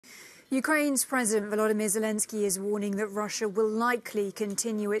Ukraine's President Volodymyr Zelensky is warning that Russia will likely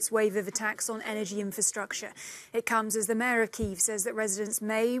continue its wave of attacks on energy infrastructure. It comes as the mayor of Kyiv says that residents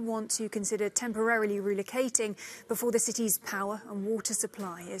may want to consider temporarily relocating before the city's power and water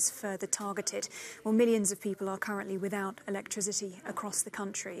supply is further targeted. Well, millions of people are currently without electricity across the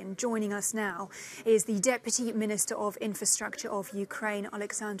country. And joining us now is the Deputy Minister of Infrastructure of Ukraine,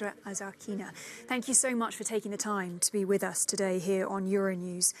 Alexandra Azarkina. Thank you so much for taking the time to be with us today here on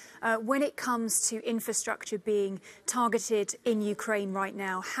Euronews. When it comes to infrastructure being targeted in Ukraine right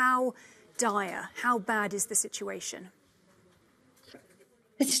now, how dire, how bad is the situation?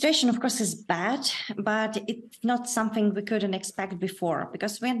 The situation, of course, is bad, but it's not something we couldn't expect before,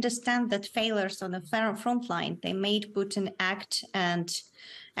 because we understand that failures on the front line, they made Putin act and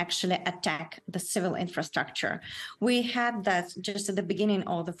actually attack the civil infrastructure. We had that just at the beginning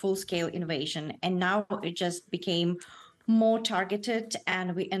of the full-scale invasion, and now it just became more targeted,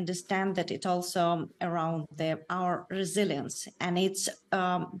 and we understand that it also around our resilience, and it's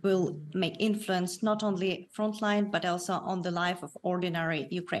will make influence not only frontline but also on the life of ordinary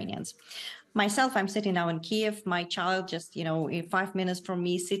Ukrainians. Myself, I'm sitting now in Kiev. My child just, in 5 minutes from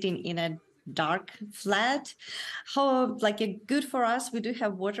me, sitting in a dark flat. How good for us, we do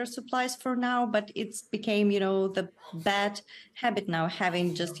have water supplies for now, but it's became the bad habit now,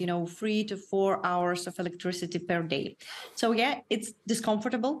 having just 3 to 4 hours of electricity per day. So yeah, it's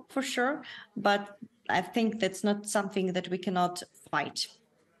discomfortable for sure, but I think that's not something that we cannot fight.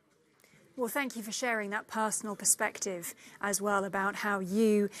 Well, thank you for sharing that personal perspective as well about how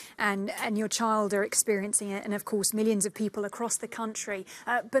you and your child are experiencing it, and of course millions of people across the country.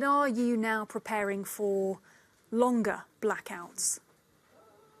 But are you now preparing for longer blackouts?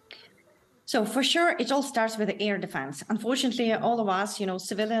 So for sure, it all starts with the air defense. Unfortunately, all of us,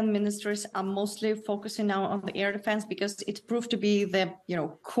 civilian ministers are mostly focusing now on the air defense because it proved to be the,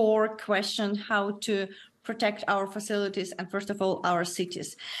 core question, how to protect our facilities and, first of all, our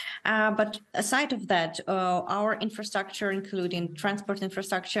cities. But aside of that, our infrastructure, including transport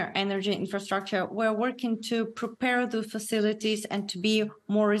infrastructure, energy infrastructure, we're working to prepare the facilities and to be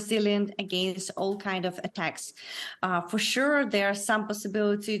more resilient against all kinds of attacks. For sure, there's some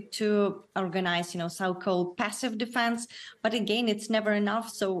possibility to organize, so-called passive defense, but again, it's never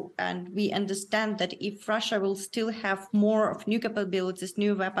enough. So, and we understand that if Russia will still have more of new capabilities,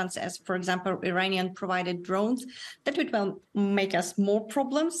 new weapons, as, for example, Iranian provided drones, that it will make us more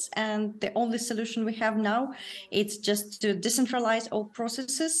problems. And the only solution we have now, it's just to decentralize all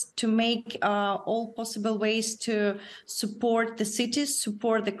processes, to make all possible ways to support the cities,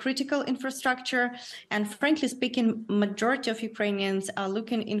 support the critical infrastructure. And frankly speaking, majority of Ukrainians are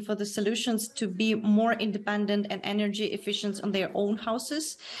looking in for the solutions to be more independent and energy efficient on their own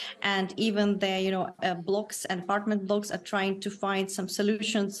houses. And even their, blocks and apartment blocks are trying to find some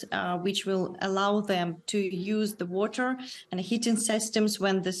solutions which will allow them to use the water and heating systems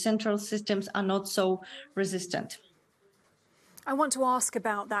when the central systems are not so resistant. I want to ask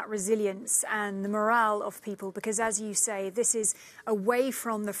about that resilience and the morale of people, because as you say, this is away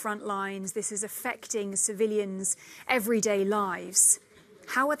from the front lines. This is affecting civilians' everyday lives.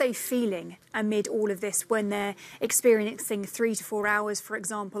 How are they feeling amid all of this when they're experiencing 3 to 4 hours, for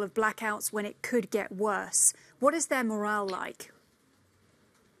example, of blackouts when it could get worse? What is their morale like?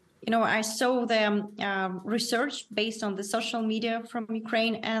 I saw the research based on the social media from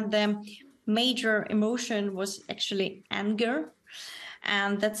Ukraine, and the major emotion was actually anger.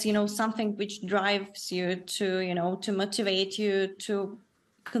 And that's, something which drives you to, to motivate you to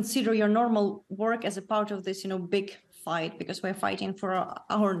consider your normal work as a part of this, big fight, because we're fighting for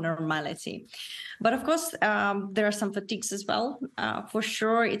our normality. But of course, there are some fatigues as well. For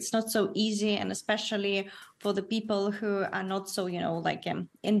sure, it's not so easy, and especially for the people who are not so,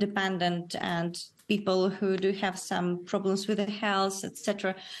 independent, and people who do have some problems with their health,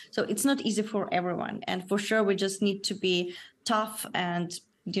 etc. So it's not easy for everyone. And for sure, we just need to be tough and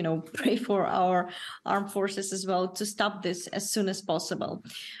pray for our armed forces as well to stop this as soon as possible.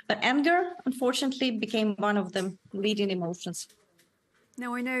 But anger, unfortunately, became one of the leading emotions.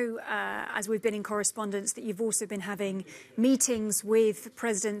 Now, I know, as we've been in correspondence, that you've also been having meetings with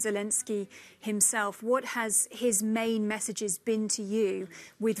President Zelensky himself. What has his main messages been to you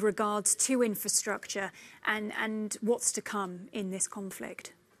with regards to infrastructure and what's to come in this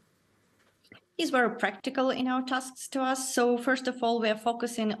conflict? He's very practical in our tasks to us. So first of all, we are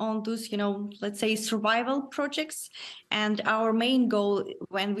focusing on those, let's say, survival projects. And our main goal,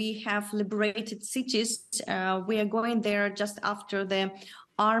 when we have liberated cities, we are going there just after the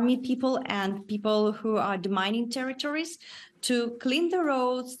army people and people who are demining territories to clean the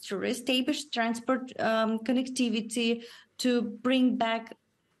roads, to reestablish transport connectivity, to bring back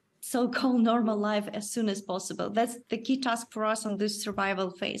so-called normal life as soon as possible. That's the key task for us on this survival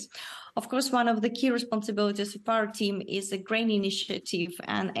phase. Of course, one of the key responsibilities of our team is the grain initiative,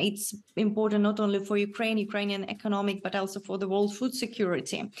 and it's important not only for Ukrainian economic, but also for the world food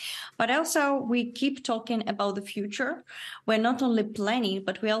security. But also, we keep talking about the future. We're not only planning,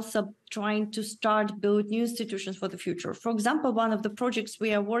 but we're also trying to build new institutions for the future. For example, one of the projects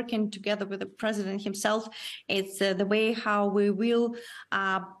we are working together with the president himself is the way how we will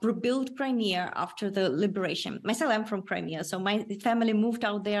rebuild Crimea after the liberation. Myself, I'm from Crimea, so my family moved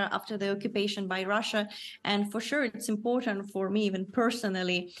out there after the occupation by Russia. And for sure, it's important for me, even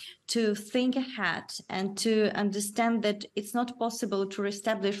personally, to think ahead and to understand that it's not possible to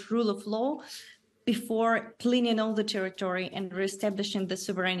reestablish rule of law before cleaning all the territory and reestablishing the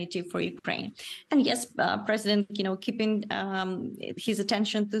sovereignty for Ukraine. And yes, President, keeping his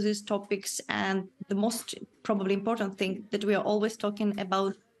attention to these topics, and the most probably important thing that we are always talking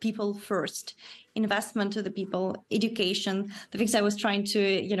about people first, investment to the people, education, the things I was trying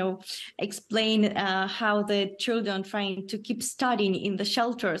to, explain how the children trying to keep studying in the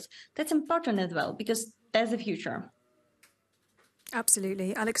shelters. That's important as well, because that's the future.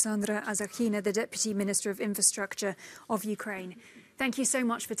 Absolutely. Alexandra Azakhina, the Deputy Minister of Infrastructure of Ukraine. Thank you so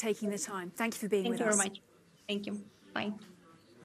much for taking the time. Thank you for being with us. Thank you very much. Thank you. Bye.